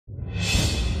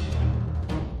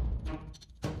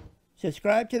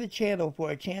Subscribe to the channel for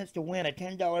a chance to win a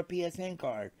 $10 PSN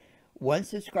card. One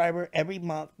subscriber every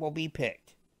month will be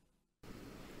picked.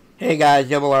 Hey guys,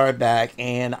 Double R back,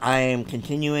 and I am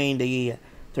continuing the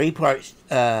 3-part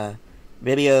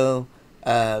video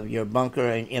of your bunker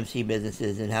and MC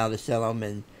businesses and how to sell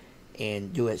them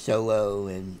and do it solo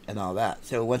and all that.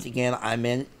 So once again, I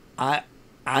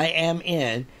am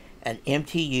in an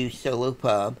MTU solo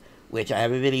pub, which I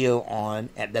have a video on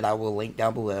that I will link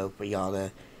down below for y'all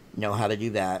to know how to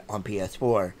do that on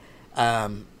PS4. I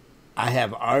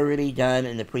have already done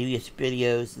in the previous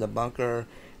videos the bunker,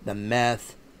 the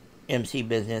meth MC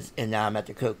business, and now I'm at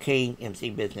the cocaine MC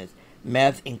business.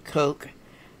 Meth and coke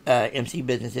MC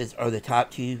businesses are the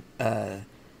top two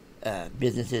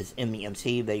businesses in the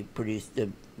MC. They produce the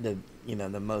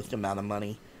most amount of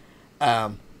money.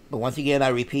 But once again, I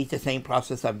repeat the same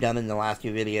process I've done in the last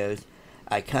two videos.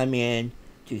 I come in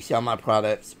to sell my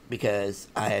products because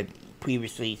I had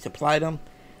previously supplied them.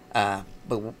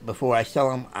 But before I sell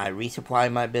them, I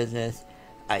resupply my business.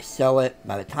 I sell it.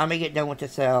 By the time I get done with the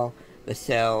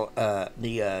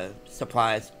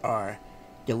supplies are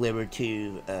delivered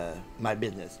to my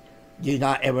business. Do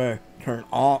not ever turn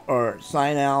on or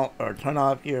sign out or turn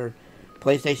off your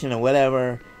PlayStation or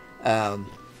whatever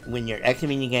when you're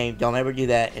exiting the game. Don't ever do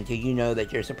that until you know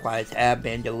that your supplies have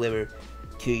been delivered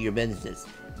to your businesses.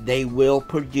 They will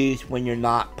produce when you're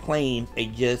not playing. They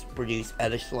just produce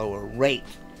at a slower rate.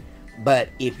 But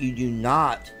if you do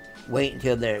not wait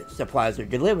until their supplies are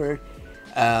delivered,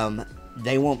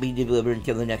 they won't be delivered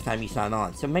until the next time you sign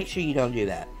on. So make sure you don't do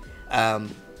that.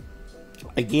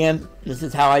 Again, this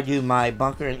is how I do my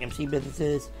bunker and MC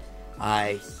businesses.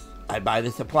 I buy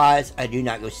the supplies. I do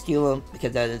not go steal them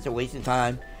because that is a waste of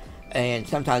time and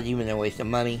sometimes even a waste of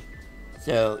money.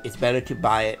 So it's better to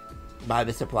buy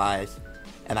the supplies,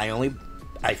 and I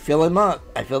fill them up.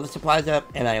 I fill the supplies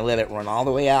up and I let it run all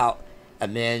the way out,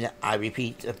 and then I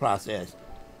repeat the process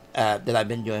that I've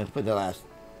been doing for the last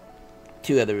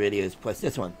two other videos plus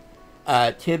this one.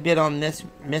 Tidbit on this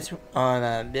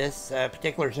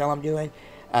particular sale I'm doing.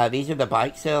 These are the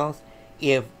bike sales.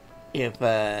 If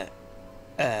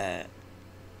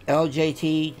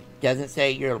LJT doesn't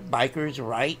say your biker's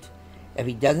right, if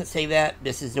he doesn't say that,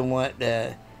 this is the one.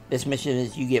 This mission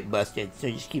is you get busted. So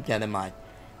just keep that in mind.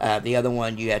 The other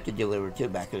one you have to deliver to the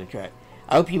back of the truck.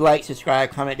 I hope you like,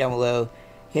 subscribe, comment down below,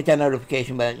 hit that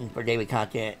notification button for daily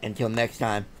content. Until next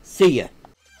time, see ya.